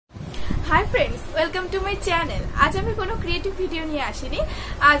Hi friends welcome to my channel. आज আমি কোনো ক্রিয়েটিভ ভিডিও নিয়ে আসিনি,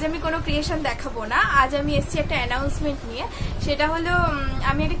 আজ আমি কোনো ক্রিয়েশন দেখাবো না। আজ আমি এসেছি একটা অ্যানাউন্সমেন্ট নিয়ে, সেটা হলো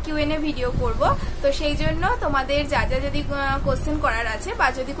আমি একটা কিউএনএ ভিডিও করব। তো সেই জন্য তোমাদের যা যা যদি কোশ্চেন করার আছে বা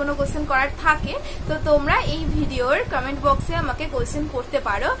যদি কোনো কোশ্চেন করার থাকে তো তোমরা এই ভিডিওর কমেন্ট বক্সে আমাকে কোশ্চেন করতে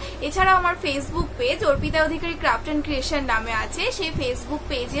পারো। এছাড়াও আমার Facebook page Arpita Adhikari craft and creation নামে আছে, সেই ফেসবুক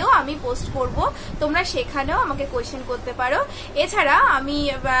পেজেও আমি পোস্ট করব, তোমরা সেখানেও আমাকে কোশ্চেন করতে পারো। এছাড়া আমি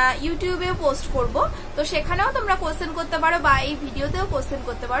ইউটিউবেও পোস্ট করব, তো সেখানেও তোমরা কোশ্চেন করতে পারো বা এই ভিডিওতেও কোশ্চেন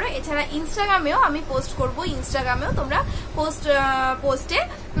করতে পারো। এছাড়া ইনস্টাগ্রামেও আমি পোস্ট করব, ইনস্টাগ্রামেও তোমরা পোস্টে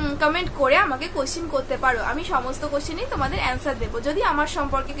কমেন্ট করে আমাকে কোশ্চেন করতে পারো। আমি সমস্ত কোশ্চেনই তোমাদের অ্যান্সার দেবো। যদি আমার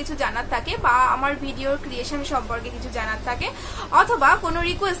সম্পর্কে কিছু জানার থাকে বা আমার ভিডিওর ক্রিয়েশন সম্পর্কে কিছু জানার থাকে অথবা কোনো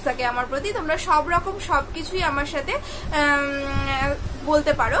রিকোয়েস্ট থাকে আমার প্রতি, তোমরা সব রকম সবকিছুই আমার সাথে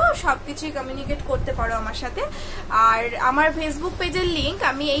বলতে পারো, সবকিছুই কমিউনিকেট করতে পারো আমার সাথে। আর আমার ফেসবুক পেজের লিংক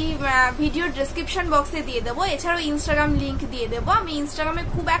আমি এই ভিডিওর ডেসক্রিপশন বক্সে দিয়ে দেবো। এছাড়াও ইনস্টাগ্রাম লিংক দিয়ে দেবো। আমি ইনস্টাগ্রামে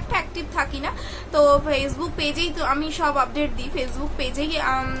খুব একটা অ্যাক্টিভ থাকি না, তো ফেসবুক পেজেই তো আমি সব আপডেট দিই। ফেসবুক পেজেই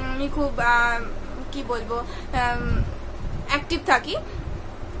আমি খুব কি বলবো অ্যাক্টিভ থাকি।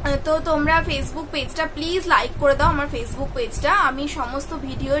 তো তোমরা ফেসবুক পেজটা প্লিজ লাইক করে দাও। আমার ফেসবুক পেজটা আমি সমস্ত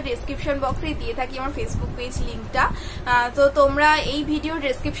ভিডিও ডেসক্রিপশন বক্সে দিয়ে থাকি, আমার ফেসবুক পেজ লিংকটা। তো তোমরা এই ভিডিও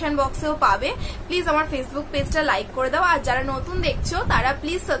ডেসক্রিপশন বক্সেও পাবে। প্লিজ আমার ফেসবুক পেজটা লাইক করে দাও। আর যারা নতুন দেখছো তারা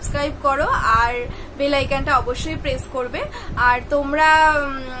প্লিজ সাবস্ক্রাইব করো আর বেল আইকনটা অবশ্যই প্রেস করবে। আর তোমরা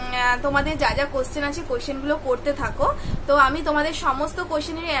তোমাদের যা যা কোশ্চেন আছে কোশ্চেনগুলো করতে থাকো, তো আমি তোমাদের সমস্ত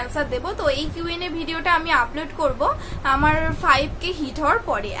কোশ্চেনের অ্যান্সার দেবো। তো এই কিউএনএ ভিডিওটা আমি আপলোড করব আমার 5K হিট হওয়ার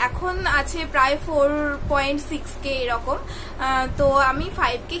পরে। এখন আছে প্রায় 4.6K এরকম। তো আমি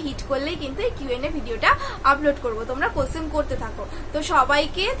 5K হিট করলেই কিন্তু এই কিউএনএ ভিডিওটা আপলোড করব। তোমরা কোশ্চেন করতে থাকো। তো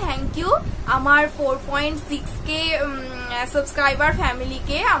সবাইকে থ্যাংক ইউ, আমার 4.6K সাবস্ক্রাইবার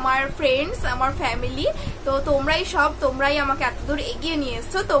ফ্যামিলিকে, আমার ফ্রেন্ডস, আমার ফ্যামিলি। তো তোমরাই আমাকে এতদূর এগিয়ে নিয়ে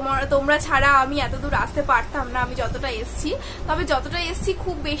এসছো। তোমরা ছাড়া আমি এতদূর আসতে পারতাম না। আমি যতটা এসছি, তবে যতটা এসছি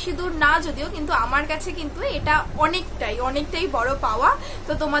খুব বেশি দূর না যদিও, কিন্তু আমার কাছে কিন্তু এটা অনেকটাই বড় পাওয়া।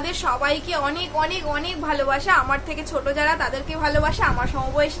 তো তোমাদের সবাইকে অনেক অনেক অনেক ভালোবাসা। আমার থেকে ছোট যারা তাদেরকে ভালোবাসা, আমার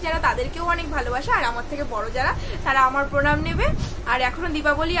সমবয়সী যারা তাদেরকেও অনেক ভালোবাসা, আর আমার থেকে বড় যারা তারা আমার প্রণাম নেবে। আর এখনো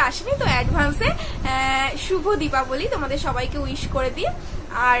দীপাবলি আসেনি, তো অ্যাডভান্সে শুভ দীপাবলি তোমাদের সবাইকে উইশ করে দিই।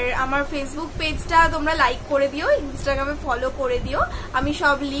 আর আমার ফেসবুক পেজটা তোমরা লাইক করে দিও, ইনস্টাগ্রামে ফলো করে দিও। আমি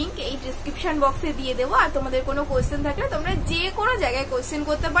সব লিংক এই ডিসক্রিপশন বক্সে দিয়ে দেবো। আর তোমাদের কোনো কোয়েশ্চেন থাকলে তোমরা যে কোনো জায়গায় কোয়েশ্চেন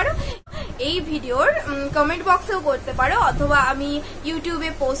করতে পারো, এই ভিডিওর কমেন্ট বক্সেও করতে পারো, অথবা আমি ইউটিউবে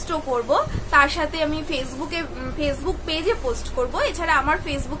পোস্টও করব। তার সাথে আমি ফেসবুক পেজে পোস্ট করব। এছাড়া আমার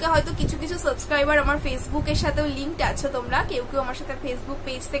ফেসবুকে হয়তো কিছু কিছু সাবস্ক্রাইবার আমার ফেসবুকের সাথেও লিঙ্কড আছো, তোমরা কেউ আমার সাথে ফেসবুক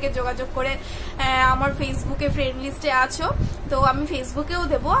পেজ থেকে যোগাযোগ করে আমার ফেসবুকে ফ্রেন্ড লিস্টে আছো। তো আমি ফেসবুকেও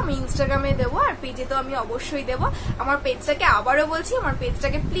দেবো, আমি ইনস্টাগ্রামে দেবো, আর পেজে তো আমি অবশ্যই দেবো। আমার পেজটাকে আবারও বলছি, আমার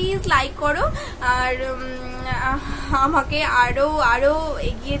পেজটাকে প্লিজ লাইক করো আর আমাকে আরো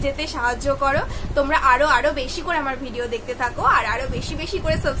এগিয়ে যেতে সাহায্য করো। তোমরা আরো বেশি করে আমার ভিডিও দেখতে থাকো, আর আরো বেশি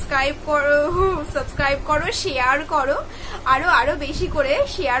করে সাবস্ক্রাইব করো, শেয়ার করো, আরো বেশি করে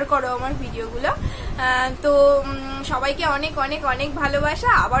শেয়ার করো আমার ভিডিওগুলো। তো সবাইকে অনেক অনেক অনেক ভালোবাসা।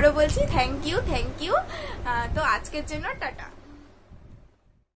 আবারও বলছি থ্যাংক ইউ। তো আজকের জন্য টাটা।